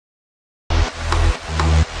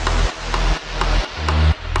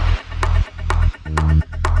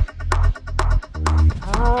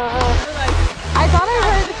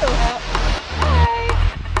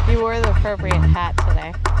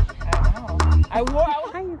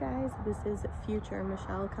Hi you guys, this is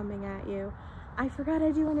Frvrmichelle coming at you. I forgot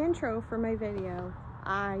to do an intro for my video.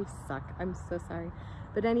 I suck, I'm so sorry.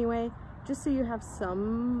 But anyway, just so you have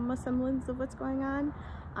some semblance of what's going on,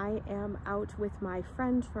 I am out with my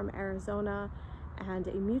friend from Arizona and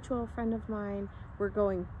a mutual friend of mine. We're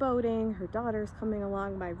going boating, her daughter's coming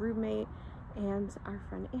along, my roommate, and our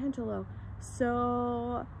friend Angelo.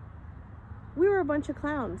 So we were a bunch of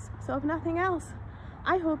clowns. So if nothing else,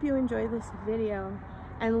 I hope you enjoy this video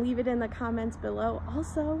and leave it in the comments below.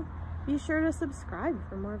 Also, be sure to subscribe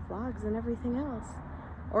for more vlogs and everything else.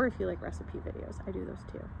 Or if you like recipe videos, I do those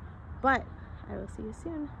too. But I will see you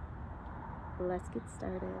soon. Let's get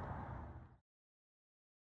started.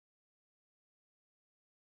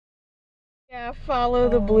 Yeah, follow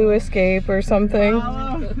the blue escape or something.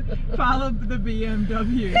 Follow the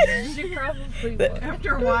BMW. She probably will.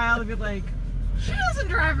 After a while, they'll be like, she doesn't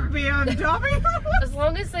drive a BMW. As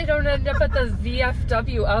long as they don't end up at the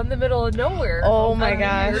VFW out in the middle of nowhere. Oh my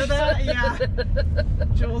gosh. Hear that? Yeah.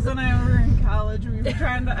 Jules and I were in college. We were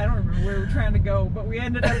trying to, I don't remember where we were trying to go, but we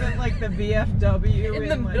ended up at like the VFW in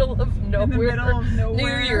the middle of nowhere. In the middle of nowhere. New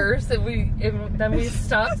Year's, and then we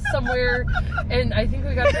stopped somewhere, and I think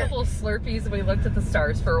we got a couple of Slurpees, and we looked at the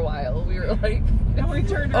stars for a while. We were like, and we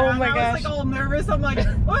turned around. Oh my gosh. I was like all nervous. I'm like,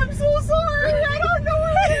 oh, I'm so sorry. I don't know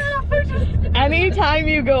where I am. Anytime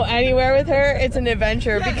you go anywhere with her, it's an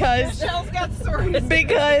adventure. Yes, because Michelle's got stories.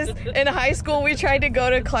 Because in high school we tried to go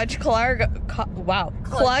to Clutch Cargo,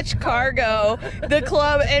 the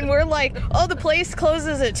club, and we're like, oh, the place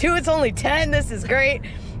closes at 2, it's only 10, this is great.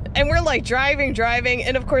 And we're like driving,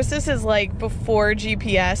 and of course this is like before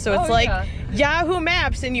GPS, so it's like Yahoo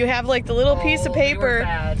Maps, and you have like the little piece of paper.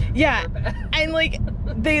 Yeah, and like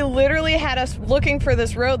they literally had us looking for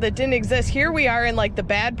this road that didn't exist. Here we are in like the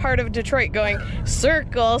bad part of Detroit going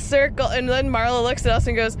circle, circle, and then Marla looks at us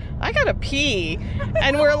and goes, I gotta pee.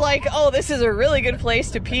 And we're like, oh, this is a really good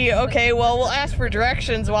place to pee. Okay, well, we'll ask for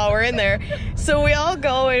directions while we're in there. So we all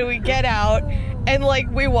go and we get out, and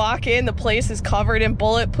like we walk in, the place is covered in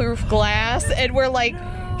bulletproof glass, and we're like,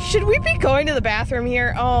 should we be going to the bathroom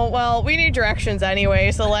here? Oh, well, we need directions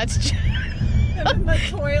anyway, so let's And then the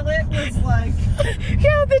toilet was like...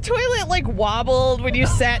 Yeah, the toilet like wobbled when you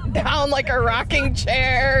sat down like a rocking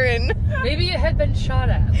chair, and... Maybe it had been shot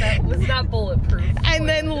at. That was not bulletproof. And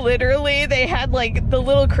then literally they had like the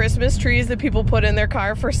little Christmas trees that people put in their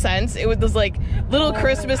car for scents. It was like little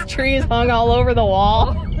Christmas trees hung all over the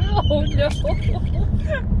wall. Oh no. That's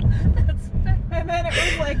bad. And then it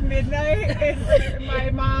was like midnight, and my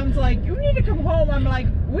mom's like, you need to come home. I'm like,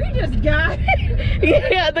 we just got here.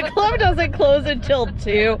 Yeah, the club doesn't close until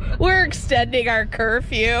 2. We're extending our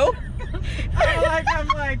curfew. I'm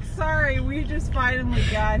like, sorry, we just finally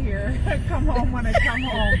got here. Come home when I come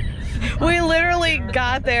home. We literally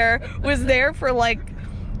got there, was there for like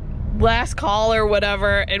last call or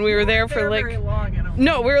whatever, and we were there for like very long,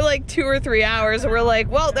 no, we were like 2 or 3 hours, and we're like,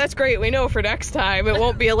 well, that's great, we know for next time it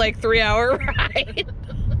won't be a like 3-hour ride.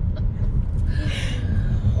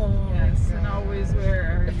 Yes, and always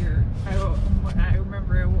wear your, I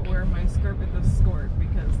remember I would wear my skirt with a skirt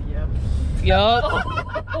because Yup.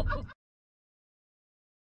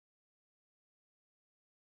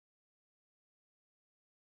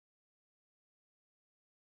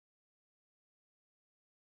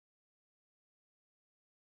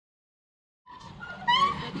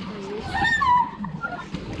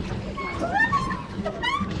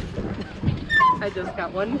 I just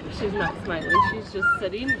got one. She's not smiling. She's just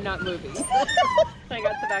sitting, not moving. I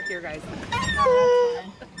got the back here, guys.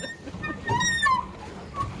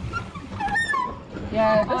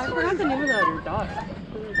 yeah. I forgot the name of her daughter.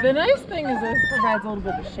 The nice thing is it provides a little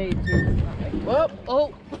bit of shade too. Whoa,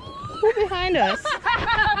 oh, who's behind us? Is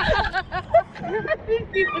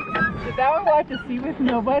that what we want to see with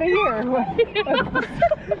nobody or what?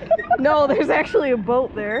 No, there's actually a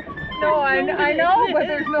boat there. No, I know, but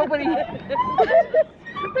there's nobody. We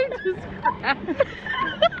just crashed.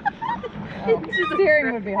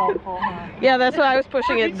 Steering would be helpful, huh? Yeah, that's why I was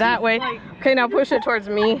pushing it that way. Okay, now push it towards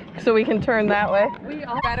me so we can turn that way. We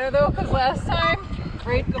all better though, because last time,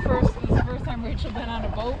 this is the first time Rachel been on a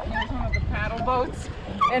boat, and it was one of the paddle boats.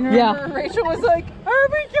 And remember, Rachel was like, are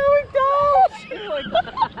we going down? She was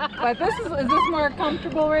like, but is this more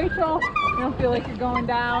comfortable, Rachel? You don't feel like you're going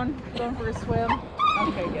down, going for a swim?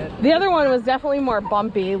 Okay, good. The other one was definitely more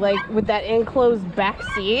bumpy, like with that enclosed back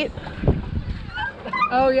seat.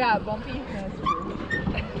 Oh yeah, bumpy. That's true.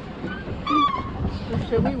 So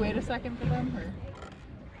should we wait a second for them? Or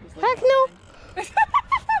Heck no.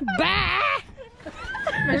 Bah!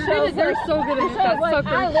 They're so good at that like, sucker.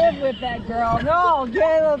 I live with that girl. No,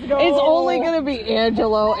 okay, let's go. It's only gonna be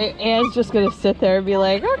Angelo. Anne's just gonna sit there and be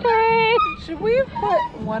like, okay. Should we have put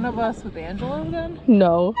one of us with Angelo then?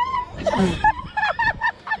 No.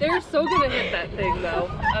 They're so gonna hit that thing though.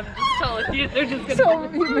 I'm just telling you, they're just gonna. So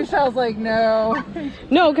Michelle's like, no.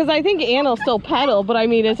 No, because I think Anne will still pedal, but I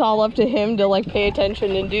mean, it's all up to him to like pay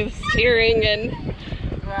attention and do the steering, and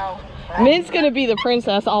Wow. Mint's gonna be the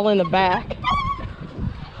princess all in the back.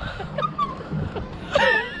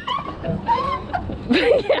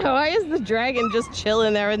 Yeah, why is the dragon just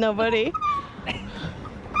chilling there with nobody?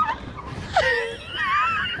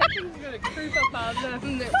 Creep up on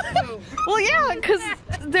them. Well, yeah, because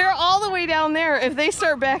they're all the way down there. If they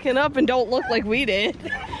start backing up and don't look like we did,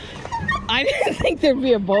 I didn't think there'd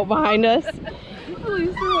be a boat behind us.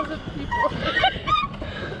 Please, there wasn't people.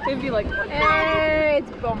 They'd be like, Hey,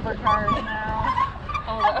 it's bumper cars now.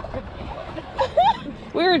 oh,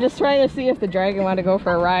 We were just trying to see if the dragon wanted to go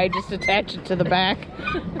for a ride, just attach it to the back.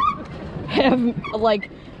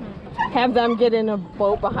 Have them get in a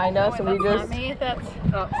boat behind us, and we That's just... not me. That's.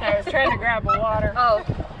 Oh, sorry. I was trying to grab the water. oh.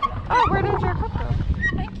 Oh, where did your cup go?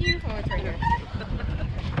 Thank you. Oh, it's right here.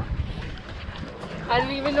 I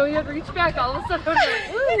didn't even know you had reached back. All of a sudden, I'm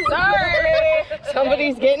like, woo, Sorry.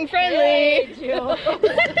 Somebody's getting friendly. Hey, Jill.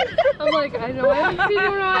 I'm like, I know I haven't seen you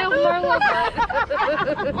in a while, but I love that.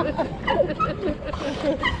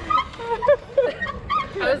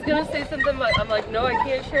 I was gonna say something, but I'm like, no, I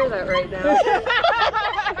can't share that right now.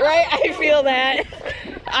 Right? I feel that.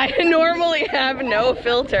 I normally have no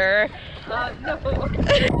filter. No.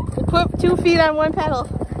 Put 2 feet on one pedal.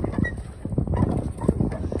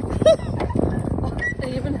 It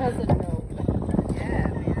even has a note. Yeah,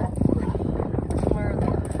 man. Where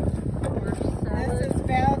This is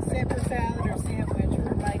salad, zipper salad, or sandwich, or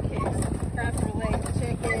in my case, crab leg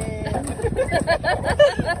chicken.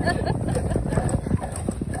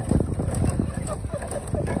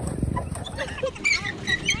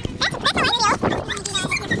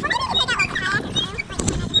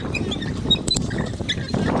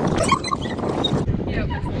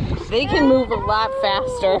 They can move a lot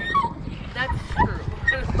faster. That's true.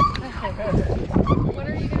 What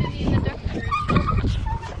are you going to need in the duck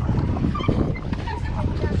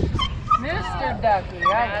Mr. Ducky,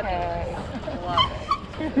 okay. Love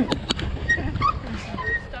it.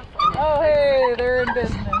 Oh, hey, they're in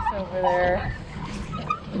business over there.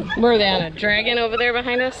 Where are they on a dragon over there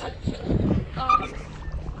behind us? Slowly.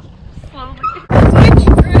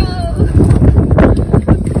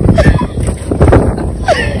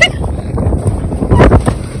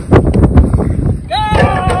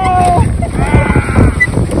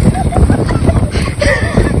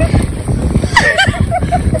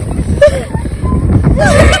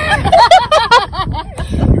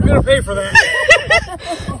 Pay for that.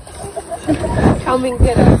 Come and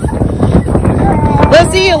get us.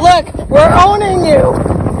 Let's see you. Look, we're owning you.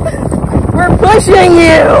 We're pushing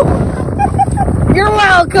you. You're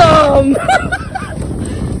welcome.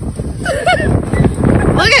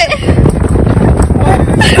 Look at.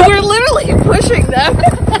 We're literally pushing them.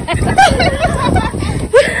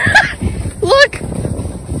 Look.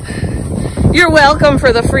 You're welcome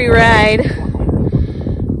for the free ride.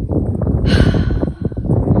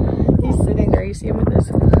 You see him with this?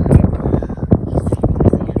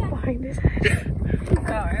 Behind his head.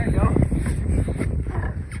 Oh, there you go.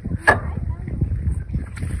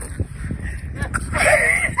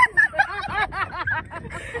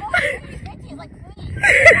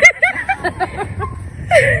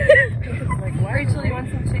 Rachel, you want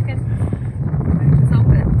some chicken? It's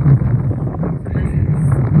open.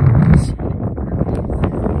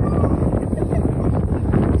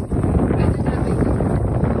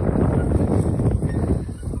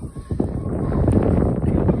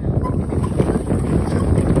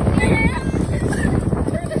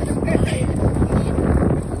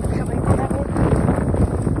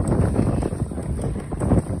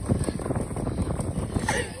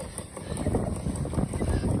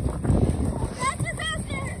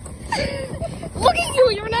 Look at you,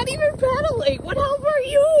 you're not even paddling. What help are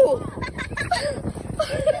you?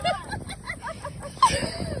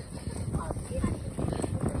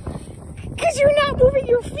 Because you're not moving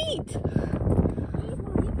your feet.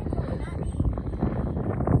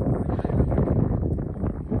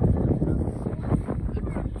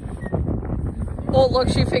 Oh, look,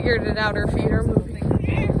 she figured it out. Her feet are moving.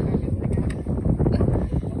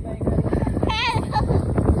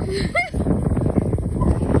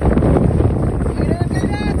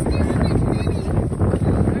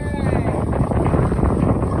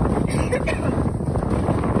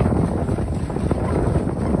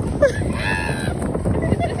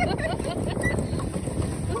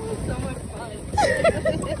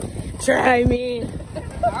 Try me.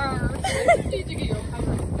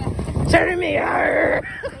 Try me, arr.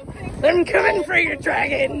 I'm coming for your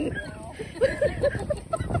dragon.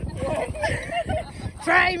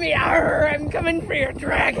 Try me, arr. I'm coming for your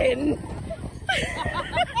dragon.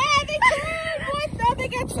 Hey, they tried! What? No, they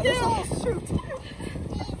got still. Shoot.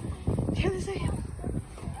 Here, this way.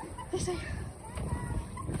 This way.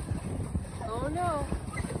 Oh no.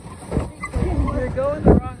 You're going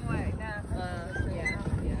the wrong way. Nah. Yeah.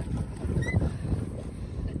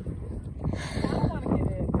 I don't want to get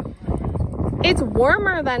in. It's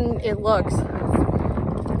warmer than it looks.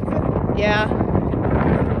 Yeah.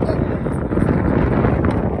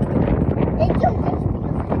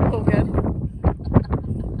 Oh, good.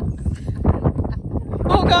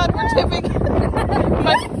 Oh, God, we're tipping.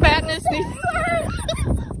 My fatness needs...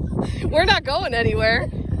 We're not going anywhere.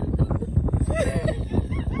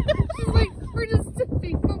 We're just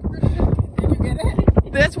tipping over. Did you get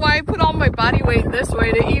it? That's why I put all my body weight this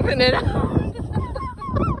way to even it out.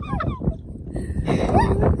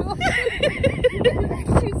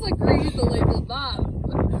 She's like reading the label,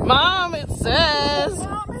 Mom. Mom, it says.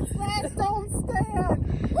 Mom, it's last don't stand.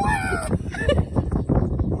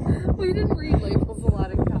 We didn't read labels a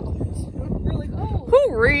lot in college. We're like, oh.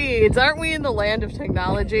 Who reads? Aren't we in the land of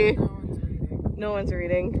technology? No one's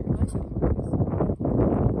reading.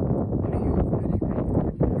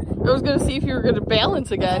 I was gonna see if you were gonna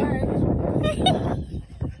balance again.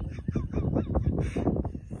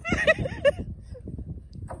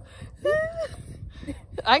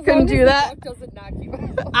 I couldn't do that. Doesn't knock you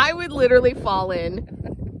out. I would literally fall in.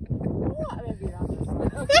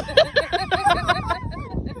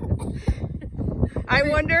 I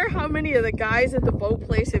wonder how many of the guys at the boat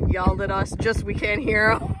place have yelled at us just we can't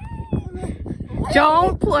hear them.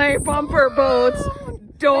 Don't play bumper boats.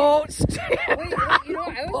 Don't stand. Wait, you know,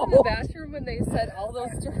 I was in the bathroom when they said all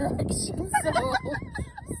those directions, so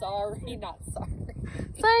sorry, not sorry.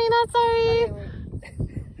 Sorry, not sorry.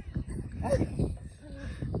 Okay,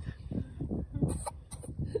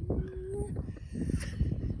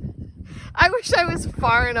 I wish I was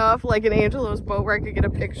far enough, like in Angelo's boat, where I could get a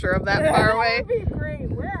picture of that far away. That would be great.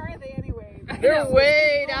 Where are they anyway? They're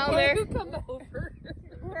way down there. Come